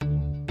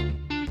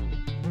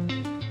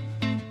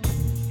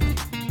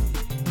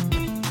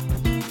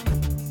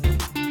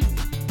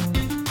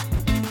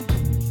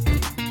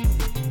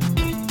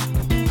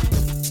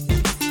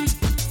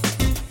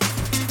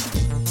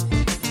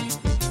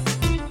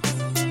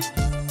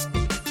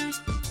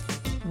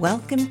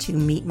Welcome to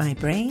Meet My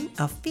Brain,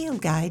 a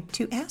field guide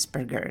to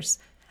Asperger's.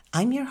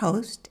 I'm your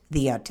host,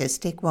 the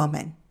Autistic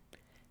Woman.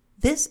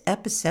 This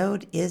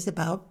episode is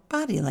about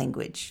body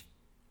language.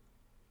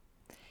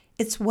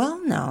 It's well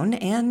known,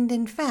 and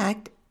in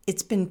fact,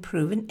 it's been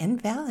proven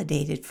and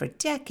validated for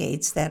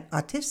decades that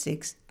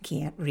autistics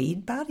can't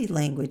read body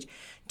language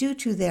due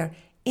to their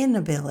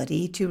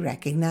inability to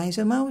recognize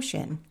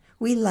emotion.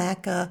 We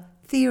lack a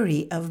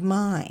theory of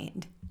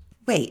mind.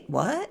 Wait,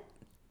 what?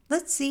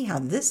 Let's see how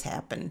this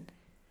happened.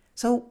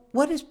 So,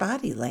 what is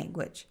body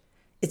language?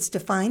 It's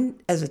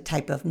defined as a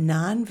type of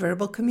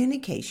nonverbal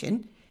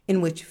communication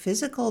in which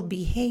physical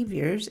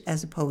behaviors,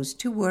 as opposed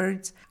to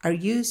words, are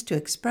used to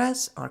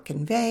express or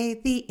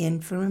convey the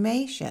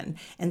information.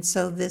 And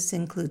so this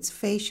includes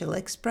facial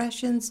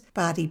expressions,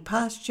 body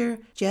posture,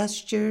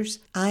 gestures,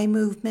 eye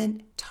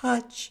movement,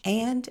 touch,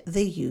 and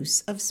the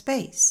use of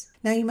space.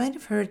 Now, you might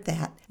have heard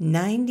that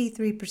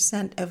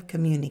 93% of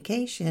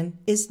communication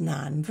is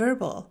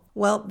nonverbal.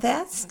 Well,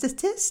 that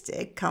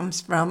statistic comes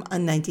from a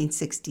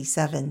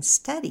 1967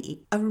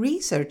 study. A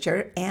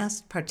researcher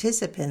asked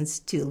participants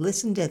to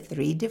listen to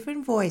 3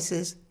 different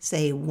voices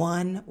say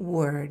one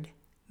word,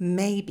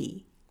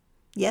 maybe.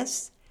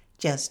 Yes,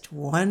 just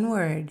one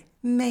word,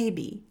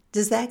 maybe.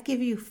 Does that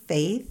give you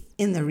faith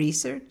in the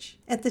research?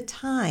 At the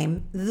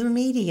time, the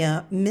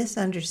media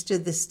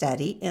misunderstood the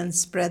study and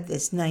spread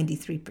this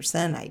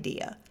 93%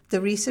 idea. The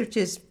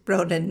researchers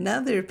wrote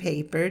another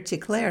paper to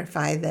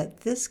clarify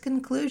that this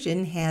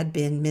conclusion had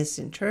been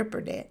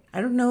misinterpreted. I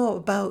don't know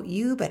about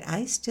you, but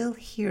I still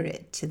hear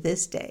it to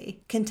this day.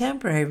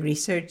 Contemporary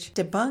research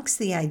debunks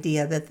the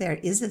idea that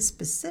there is a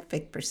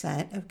specific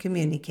percent of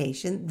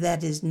communication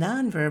that is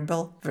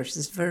nonverbal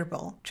versus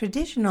verbal.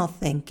 Traditional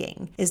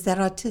thinking is that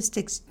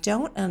autistics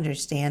don't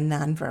understand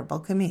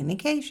nonverbal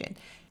communication.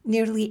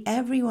 Nearly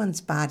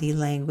everyone's body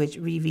language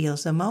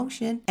reveals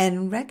emotion,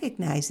 and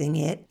recognizing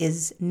it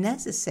is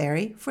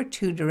necessary for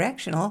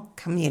two-directional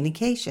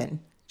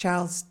communication.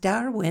 Charles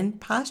Darwin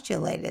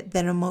postulated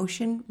that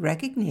emotion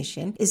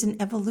recognition is an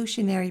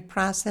evolutionary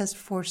process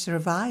for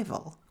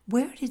survival.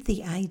 Where did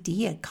the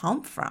idea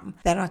come from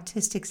that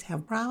autistics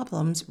have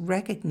problems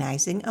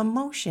recognizing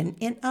emotion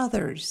in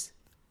others?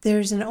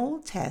 There's an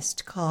old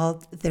test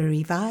called the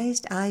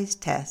Revised Eyes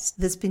Test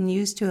that's been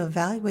used to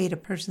evaluate a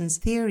person's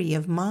theory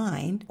of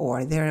mind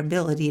or their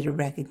ability to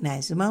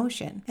recognize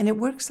emotion. And it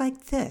works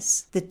like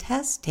this. The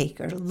test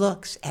taker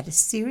looks at a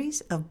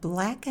series of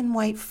black and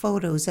white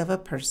photos of a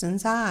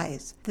person's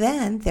eyes.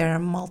 Then there are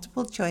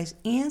multiple choice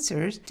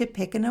answers to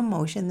pick an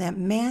emotion that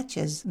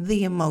matches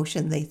the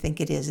emotion they think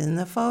it is in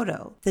the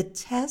photo. The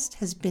test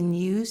has been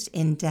used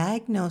in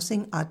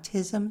diagnosing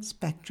autism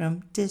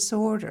spectrum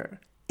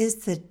disorder.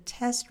 Is the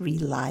test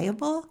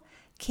reliable?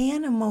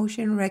 Can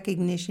emotion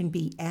recognition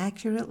be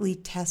accurately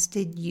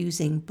tested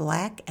using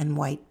black and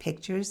white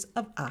pictures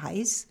of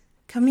eyes?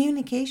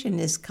 Communication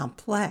is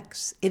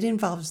complex. It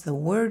involves the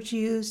words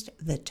used,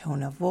 the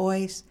tone of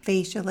voice,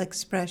 facial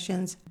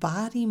expressions,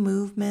 body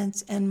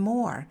movements, and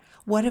more.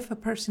 What if a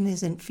person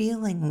isn't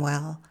feeling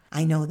well?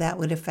 I know that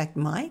would affect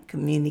my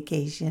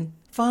communication.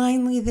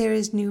 Finally, there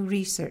is new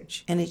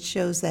research, and it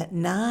shows that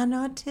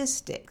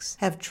non-autistics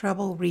have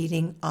trouble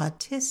reading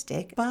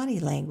autistic body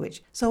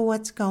language. So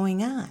what's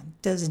going on?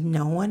 Does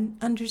no one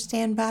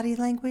understand body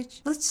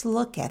language? Let's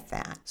look at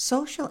that.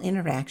 Social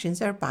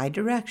interactions are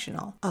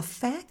bidirectional, a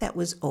fact that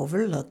was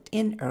overlooked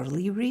in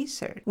early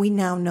research. We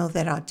now know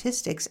that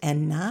autistics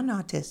and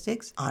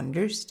non-autistics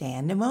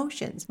understand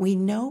emotions. We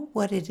know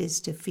what it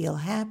is to feel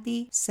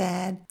happy,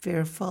 sad,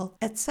 fearful,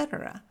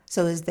 etc.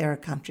 So is there a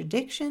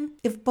contradiction?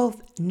 If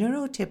both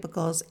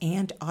neurotypicals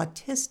and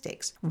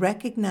autistics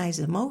recognize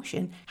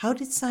emotion, how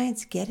did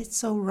science get it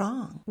so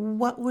wrong?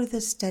 What were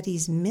the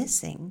studies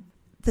missing?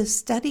 The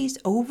studies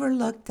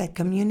overlooked that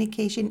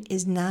communication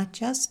is not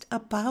just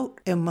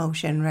about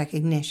emotion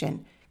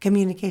recognition.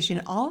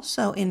 Communication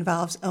also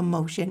involves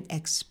emotion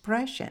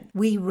expression.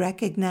 We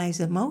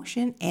recognize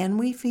emotion and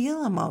we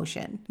feel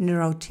emotion.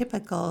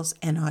 Neurotypicals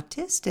and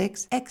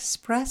autistics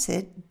express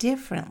it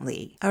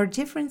differently. Our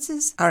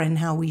differences are in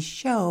how we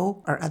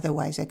show or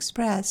otherwise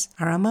express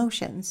our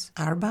emotions.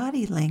 Our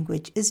body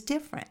language is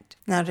different.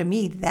 Now, to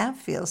me, that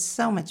feels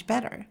so much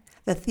better.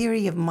 The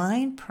theory of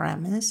mind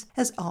premise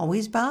has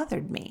always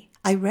bothered me.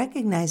 I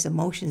recognize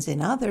emotions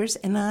in others,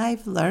 and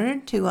I've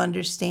learned to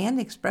understand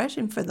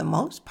expression for the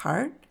most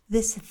part.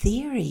 This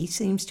theory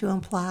seems to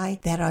imply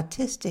that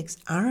autistics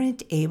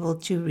aren't able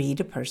to read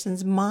a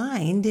person's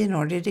mind in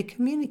order to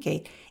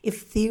communicate.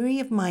 If theory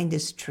of mind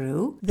is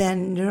true,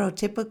 then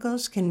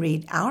neurotypicals can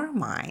read our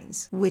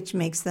minds, which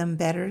makes them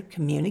better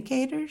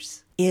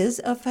communicators. Is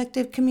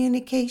effective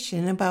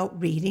communication about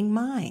reading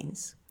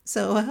minds?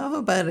 So how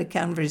about a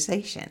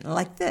conversation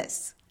like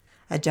this?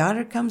 A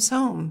daughter comes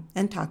home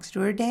and talks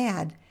to her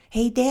dad.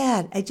 "Hey,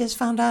 Dad, I just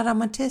found out I'm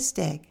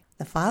autistic."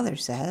 The father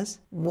says,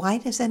 "Why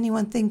does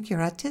anyone think you're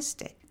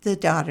autistic?" The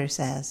daughter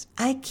says,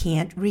 "I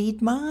can't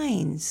read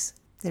minds."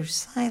 There's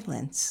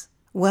silence.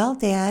 "Well,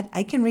 Dad,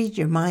 I can read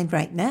your mind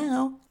right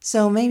now,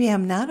 so maybe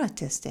I'm not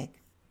autistic."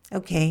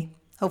 Okay,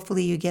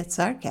 hopefully you get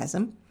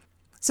sarcasm.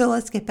 So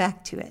let's get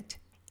back to it.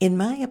 In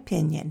my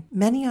opinion,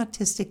 many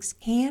autistics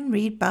can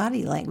read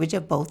body language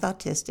of both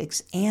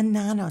autistics and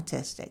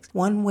non-autistics.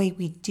 One way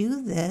we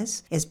do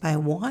this is by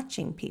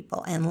watching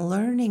people and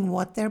learning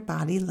what their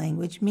body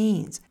language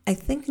means. I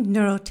think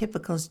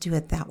neurotypicals do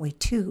it that way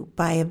too,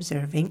 by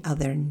observing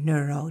other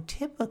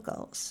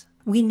neurotypicals.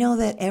 We know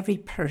that every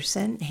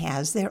person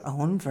has their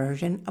own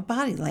version of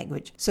body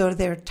language. So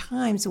there are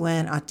times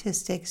when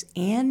autistics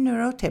and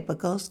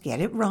neurotypicals get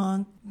it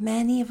wrong.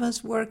 Many of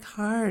us work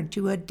hard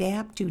to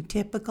adapt to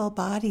typical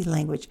body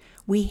language.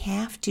 We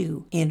have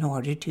to in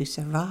order to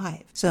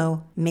survive.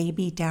 So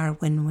maybe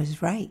Darwin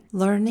was right.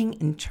 Learning,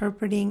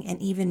 interpreting,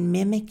 and even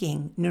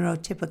mimicking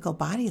neurotypical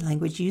body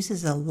language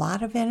uses a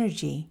lot of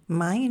energy.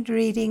 Mind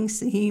reading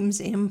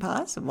seems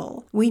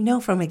impossible. We know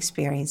from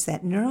experience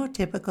that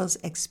neurotypicals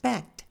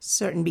expect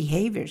certain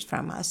behaviors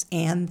from us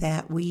and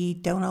that we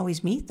don't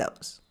always meet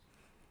those.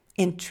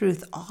 In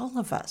truth, all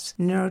of us,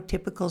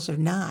 neurotypicals or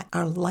not,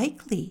 are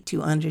likely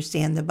to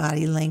understand the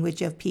body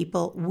language of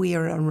people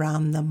we're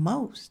around the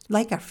most,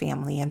 like our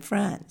family and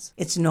friends.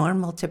 It's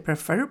normal to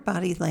prefer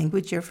body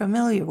language you're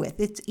familiar with.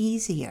 It's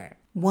easier.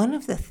 One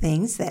of the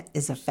things that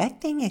is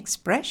affecting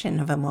expression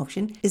of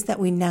emotion is that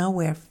we now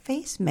wear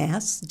face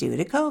masks due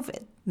to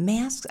COVID.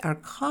 Masks are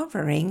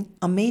covering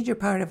a major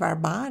part of our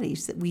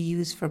bodies that we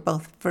use for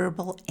both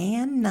verbal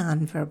and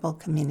nonverbal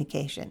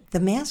communication. The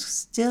mask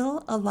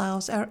still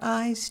allows our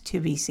eyes to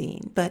be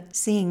seen, but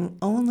seeing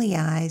only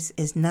eyes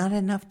is not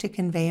enough to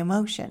convey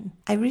emotion.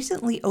 I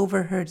recently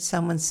overheard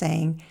someone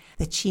saying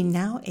that she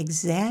now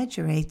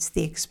exaggerates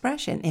the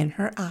expression in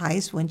her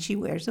eyes when she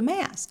wears a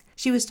mask.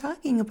 She was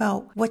talking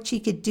about what she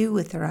could do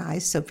with her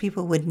eyes so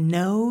people would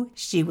know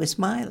she was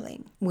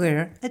smiling.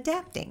 We're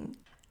adapting.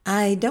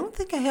 I don't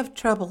think I have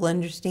trouble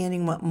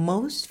understanding what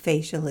most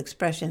facial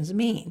expressions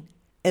mean.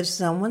 If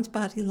someone's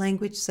body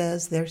language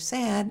says they're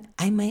sad,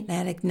 I might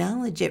not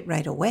acknowledge it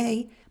right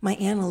away. My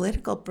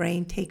analytical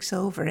brain takes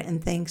over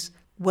and thinks,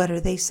 what are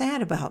they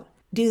sad about?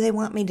 Do they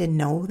want me to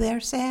know they're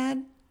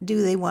sad?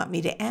 Do they want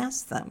me to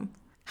ask them?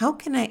 How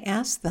can I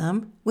ask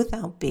them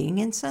without being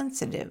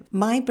insensitive?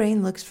 My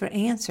brain looks for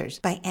answers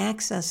by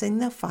accessing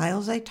the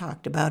files I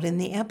talked about in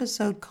the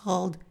episode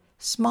called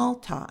Small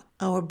Talk.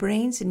 Our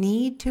brains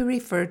need to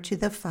refer to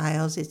the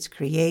files it's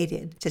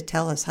created to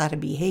tell us how to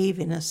behave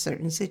in a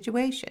certain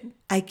situation.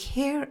 I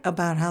care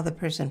about how the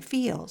person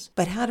feels,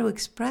 but how to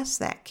express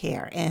that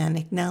care and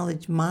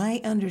acknowledge my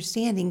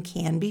understanding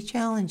can be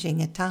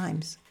challenging at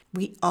times.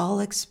 We all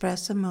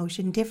express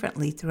emotion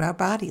differently through our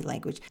body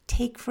language.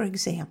 Take, for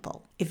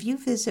example, if you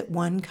visit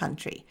one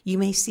country, you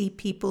may see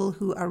people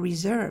who are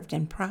reserved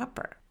and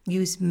proper,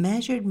 use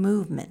measured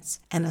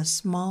movements and a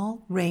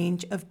small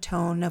range of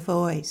tone of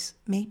voice,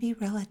 maybe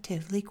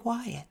relatively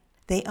quiet.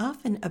 They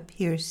often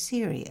appear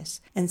serious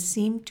and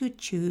seem to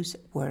choose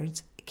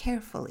words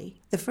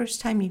carefully. The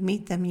first time you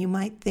meet them, you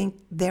might think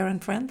they're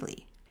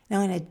unfriendly.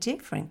 Now, in a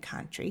different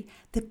country,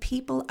 the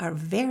people are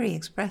very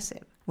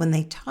expressive. When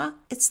they talk,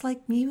 it's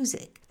like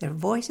music. Their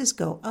voices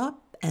go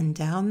up and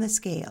down the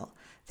scale.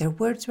 Their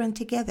words run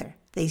together.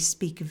 They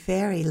speak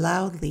very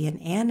loudly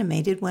and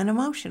animated when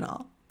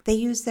emotional. They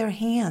use their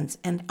hands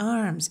and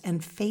arms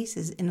and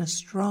faces in a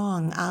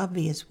strong,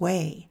 obvious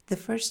way. The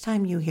first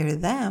time you hear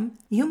them,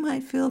 you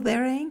might feel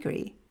they're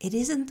angry. It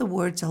isn't the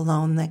words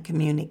alone that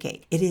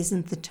communicate. It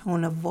isn't the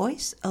tone of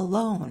voice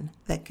alone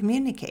that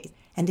communicates.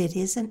 And it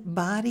isn't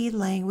body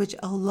language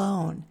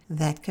alone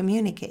that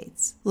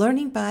communicates.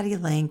 Learning body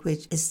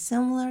language is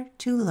similar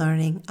to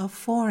learning a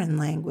foreign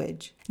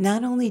language.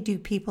 Not only do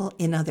people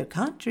in other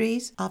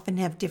countries often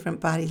have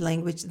different body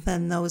language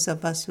than those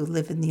of us who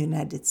live in the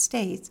United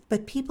States,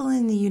 but people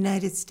in the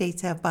United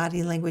States have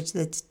body language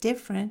that's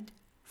different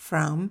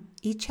from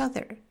each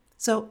other.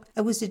 So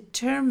I was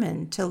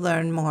determined to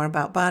learn more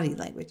about body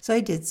language, so I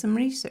did some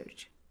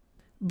research.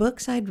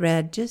 Books I'd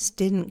read just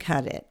didn't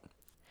cut it.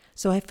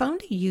 So I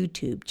found a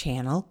YouTube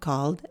channel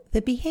called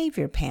The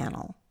Behavior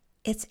Panel.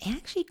 It's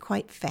actually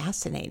quite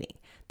fascinating.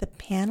 The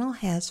panel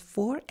has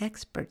 4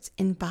 experts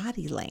in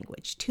body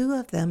language. 2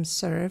 of them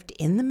served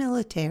in the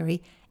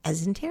military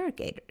as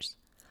interrogators.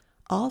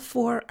 All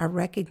 4 are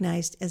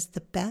recognized as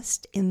the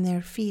best in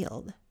their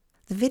field.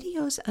 The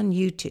videos on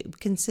YouTube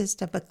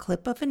consist of a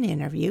clip of an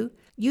interview,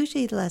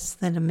 usually less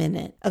than a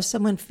minute, of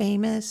someone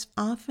famous,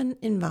 often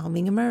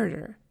involving a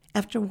murder.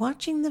 After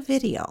watching the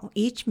video,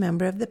 each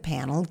member of the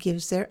panel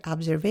gives their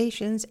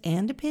observations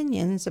and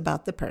opinions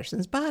about the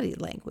person's body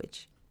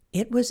language.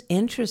 It was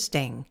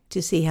interesting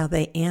to see how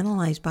they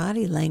analyze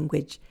body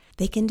language.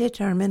 They can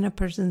determine a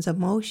person's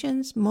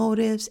emotions,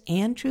 motives,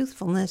 and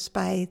truthfulness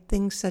by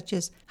things such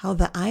as how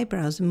the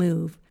eyebrows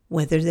move,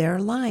 whether there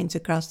are lines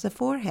across the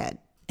forehead,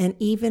 and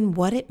even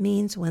what it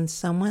means when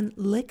someone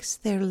licks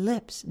their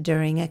lips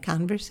during a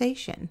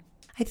conversation.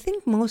 I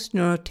think most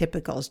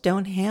neurotypicals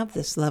don't have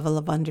this level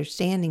of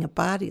understanding of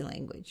body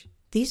language.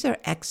 These are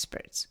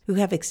experts who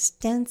have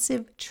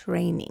extensive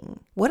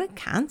training. What a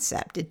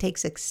concept! It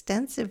takes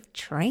extensive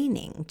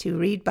training to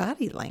read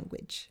body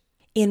language.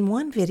 In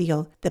one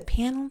video, the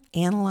panel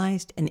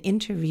analyzed an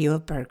interview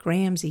of Burke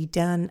Ramsey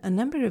done a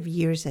number of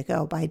years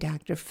ago by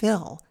Dr.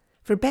 Phil.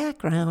 For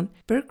background,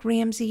 Burke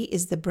Ramsey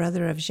is the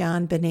brother of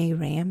JonBenét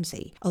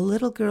Ramsey, a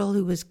little girl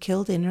who was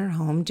killed in her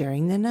home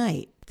during the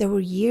night. There were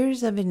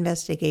years of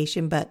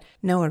investigation, but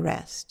no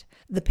arrest.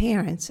 The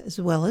parents, as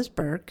well as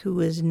Burke, who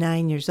was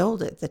 9 years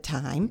old at the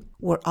time,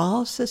 were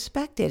all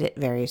suspected at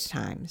various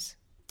times.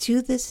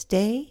 To this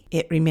day,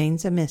 it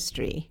remains a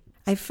mystery.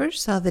 I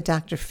first saw the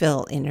Dr.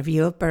 Phil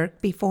interview of Burke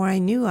before I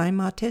knew I'm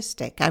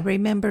autistic. I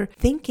remember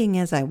thinking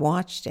as I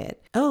watched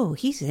it, oh,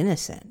 he's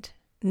innocent.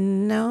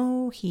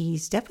 No,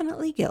 he's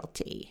definitely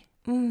guilty.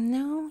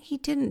 No, he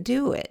didn't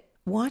do it.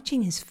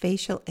 Watching his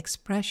facial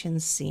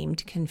expressions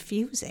seemed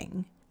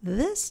confusing.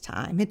 This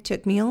time, it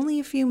took me only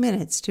a few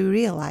minutes to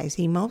realize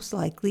he most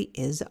likely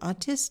is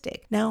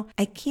autistic. Now,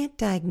 I can't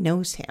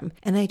diagnose him,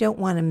 and I don't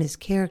want to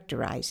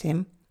mischaracterize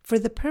him. For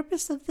the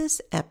purpose of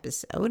this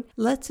episode,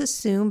 let's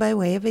assume by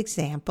way of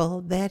example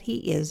that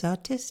he is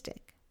autistic.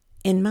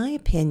 In my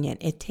opinion,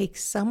 it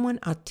takes someone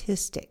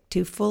autistic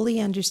to fully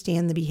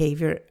understand the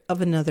behavior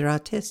of another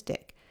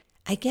autistic.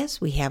 I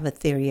guess we have a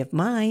theory of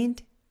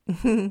mind.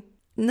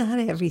 Not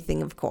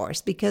everything, of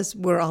course, because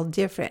we're all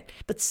different,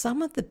 but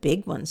some of the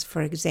big ones,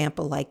 for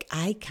example, like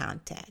eye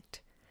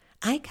contact.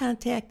 Eye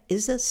contact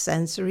is a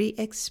sensory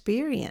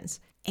experience,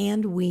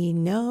 and we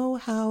know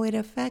how it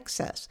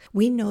affects us.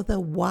 We know the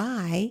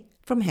why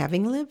from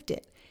having lived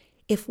it.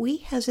 If we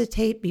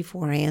hesitate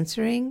before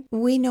answering,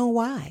 we know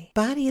why.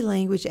 Body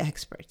language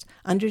experts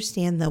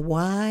understand the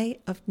why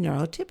of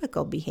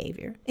neurotypical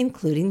behavior,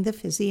 including the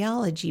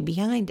physiology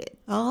behind it.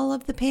 All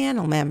of the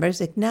panel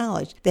members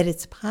acknowledged that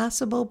it's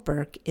possible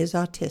Burke is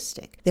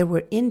autistic. There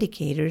were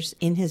indicators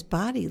in his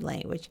body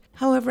language.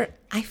 However,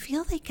 I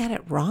feel they got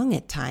it wrong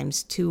at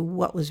times to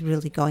what was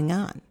really going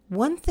on.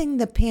 One thing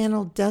the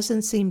panel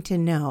doesn't seem to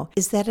know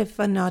is that if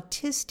an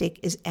autistic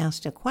is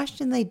asked a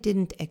question they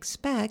didn't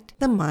expect,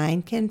 the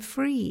mind can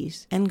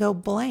freeze and go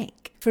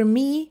blank. For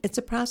me, it's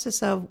a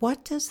process of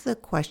what does the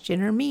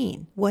questioner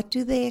mean? What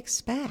do they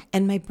expect?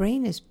 And my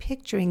brain is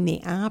picturing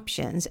the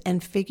options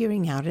and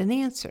figuring out an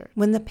answer.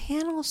 When the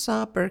panel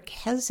saw Burke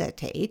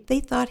hesitate, they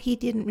thought he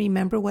didn't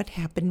remember what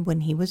happened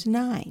when he was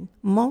 9.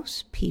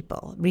 Most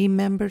people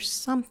remember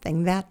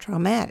something that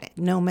traumatic,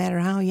 no matter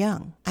how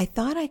young. I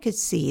thought I could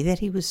see that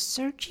he was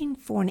searching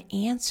for an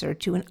answer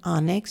to an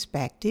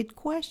unexpected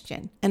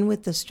question. And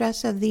with the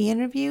stress of the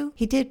interview,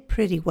 he did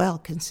pretty well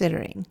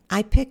considering.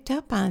 I picked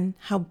up on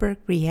how Burke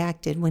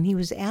reacted when he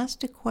was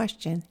asked a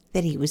question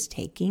that he was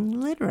taking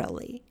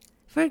literally.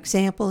 For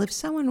example, if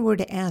someone were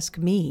to ask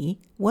me,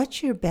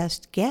 what's your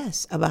best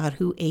guess about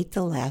who ate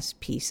the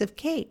last piece of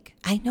cake?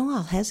 I know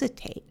I'll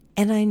hesitate,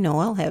 and I know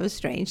I'll have a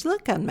strange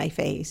look on my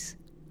face.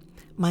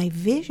 My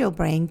visual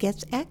brain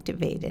gets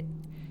activated.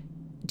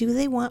 Do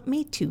they want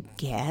me to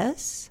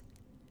guess?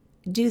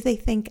 Do they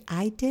think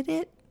I did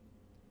it?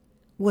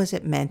 Was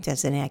it meant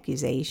as an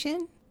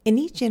accusation? In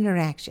each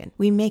interaction,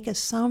 we make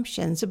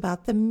assumptions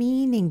about the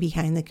meaning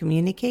behind the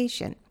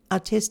communication.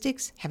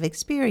 Autistics have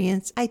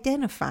experience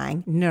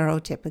identifying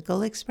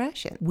neurotypical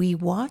expression. We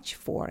watch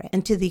for it,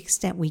 and to the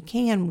extent we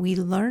can, we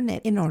learn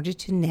it in order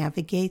to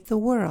navigate the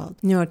world.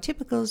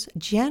 Neurotypicals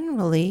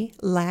generally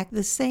lack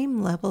the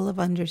same level of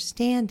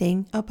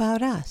understanding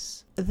about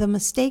us. The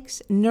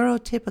mistakes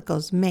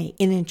neurotypicals make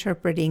in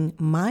interpreting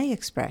my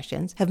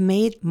expressions have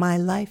made my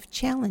life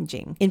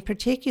challenging. In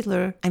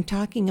particular, I'm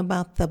talking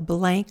about the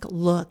blank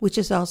look, which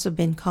has also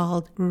been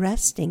called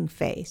resting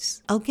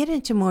face. I'll get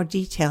into more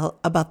detail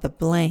about the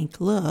blank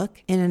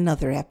look in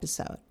another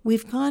episode.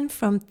 We've gone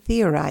from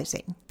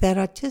theorizing that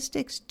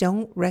autistics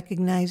don't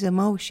recognize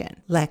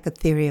emotion, lack a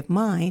theory of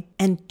mind,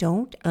 and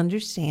don't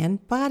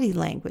understand body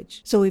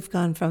language. So we've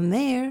gone from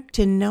there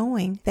to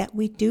knowing that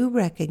we do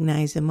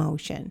recognize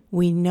emotion.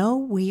 We know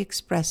we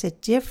express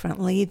it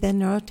differently than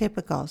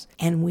neurotypicals,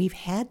 and we've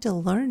had to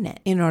learn it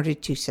in order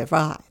to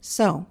survive.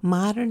 So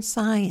modern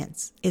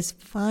science is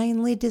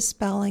finally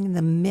dispelling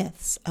the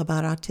myths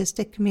about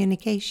autistic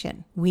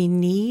communication. We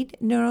need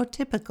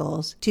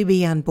neurotypicals to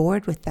be on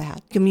board with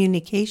that.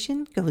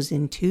 Communication goes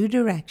in two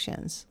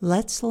directions.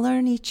 Let's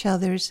learn each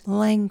other's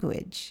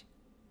language.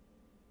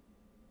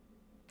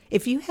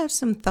 If you have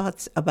some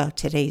thoughts about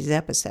today's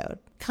episode,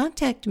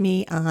 contact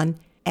me on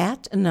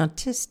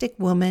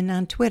 @AnAutisticWoman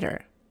on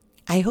Twitter.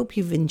 I hope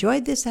you've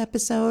enjoyed this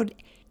episode.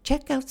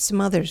 Check out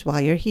some others while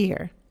you're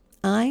here.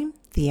 I'm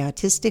the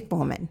Autistic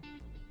Woman.